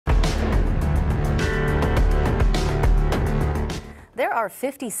There are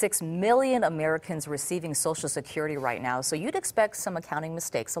 56 million Americans receiving Social Security right now, so you'd expect some accounting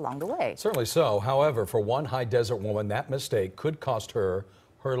mistakes along the way. Certainly so. However, for one high desert woman, that mistake could cost her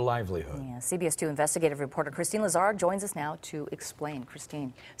her livelihood. Yeah, CBS 2 investigative reporter Kristine Lazar joins us now to explain.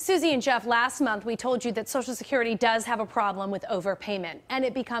 Kristine. Susie and Jeff, last month we told you that Social Security does have a problem with overpayment, and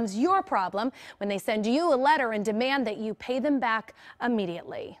it becomes your problem when they send you a letter and demand that you pay them back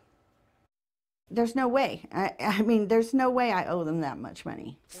immediately. There's no way. I mean, there's no way I owe them that much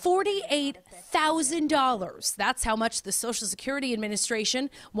money. $48,000. That's how much the Social Security Administration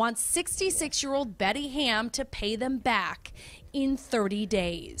wants 66-year-old Betty Ham to pay them back in 30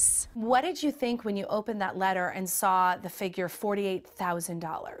 days. What did you think when you opened that letter and saw the figure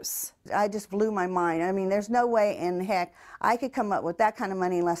 $48,000? I just blew my mind. I mean, there's no way in heck I could come up with that kind of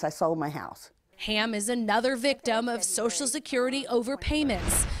money unless I sold my house. Ham is another victim of Social Security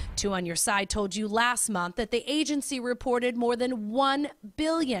overpayments. Two on Your Side told you last month that the agency reported more than $1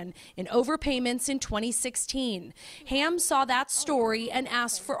 billion in overpayments in 2016. Ham saw that story and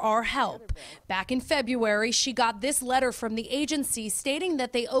asked for our help. Back in February, she got this letter from the agency stating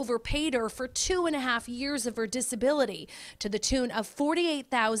that they overpaid her for 2.5 years of her disability to the tune of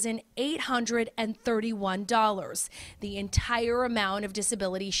 $48,831, the entire amount of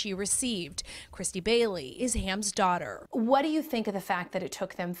disability she received. Christy Bailey is Ham's daughter. What do you think of the fact that it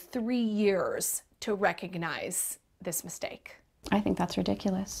took them 3 years to recognize this mistake? I think that's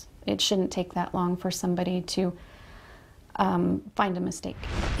ridiculous. It shouldn't take that long for somebody to find a mistake.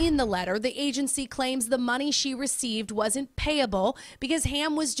 In the letter, the agency claims the money she received wasn't payable because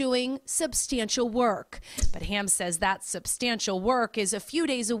Ham was doing substantial work. But Ham says that substantial work is a few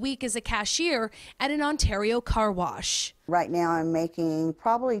days a week as a cashier at an Ontario car wash. Right now I'm making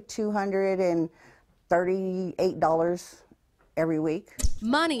probably $238 every week.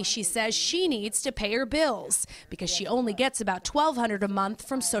 Money she says she needs to pay her bills because she only gets about $1,200 a month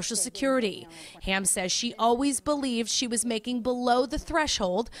from Social Security. Ham says she always believed she was making below the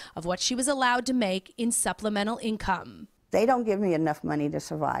threshold of what she was allowed to make in supplemental income. They don't give me enough money to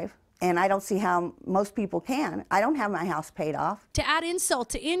survive, and I don't see how most people can. I don't have my house paid off. To add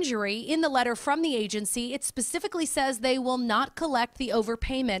insult to injury, in the letter from the agency, it specifically says they will not collect the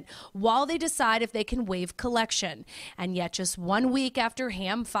overpayment while they decide if they can waive collection. And yet just 1 week after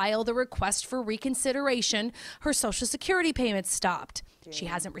Ham filed a request for reconsideration, her Social Security payments stopped. She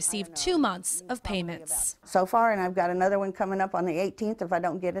hasn't received 2 months of payments. So far, and I've got another one coming up on the 18th. If I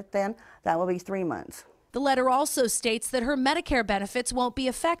don't get it then, that will be 3 months. The letter also states that her Medicare benefits won't be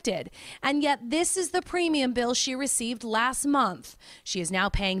affected, and yet this is the premium bill she received last month. She is now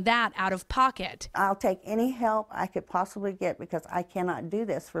paying that out of pocket. I'll take any help I could possibly get because I cannot do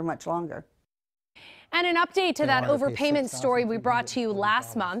this for much longer. And an update to that overpayment story we brought to you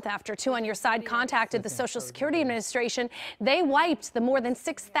last month. After Two on Your Side contacted the Social Security Administration, they wiped the more than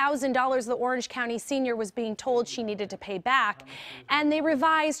 $6,000 the Orange County senior was being told she needed to pay back, and they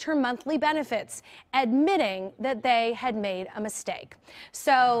revised her monthly benefits, admitting that they had made a mistake.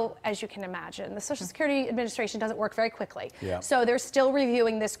 So, as you can imagine, the Social Security Administration doesn't work very quickly. Yeah. So they're still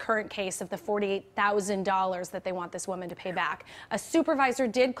reviewing this current case of the $48,000 that they want this woman to pay back. A supervisor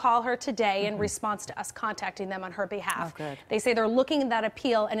did call her today in response to us contacting them on her behalf. Oh, good. They say they're looking at that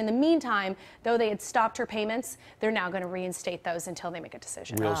appeal, and in the meantime, though they had stopped her payments, they're now going to reinstate those until they make a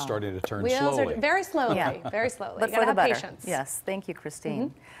decision. Wheels starting to turn Wheels slowly. are very slowly, Yeah. very slowly. But You for gotta the have better. patience. Yes, thank you,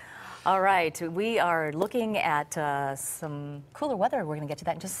 Kristine. All right, we are looking at some cooler weather. We're going to get to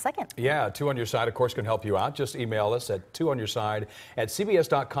that in just a second. Yeah, Two on Your Side, of course, can help you out. Just email us at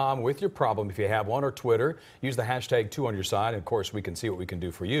twoonyourside@cbs.com with your problem if you have one, or Twitter. Use the hashtag #2OnYourSide. And of course, we can see what we can do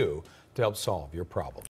for you to help solve your problem.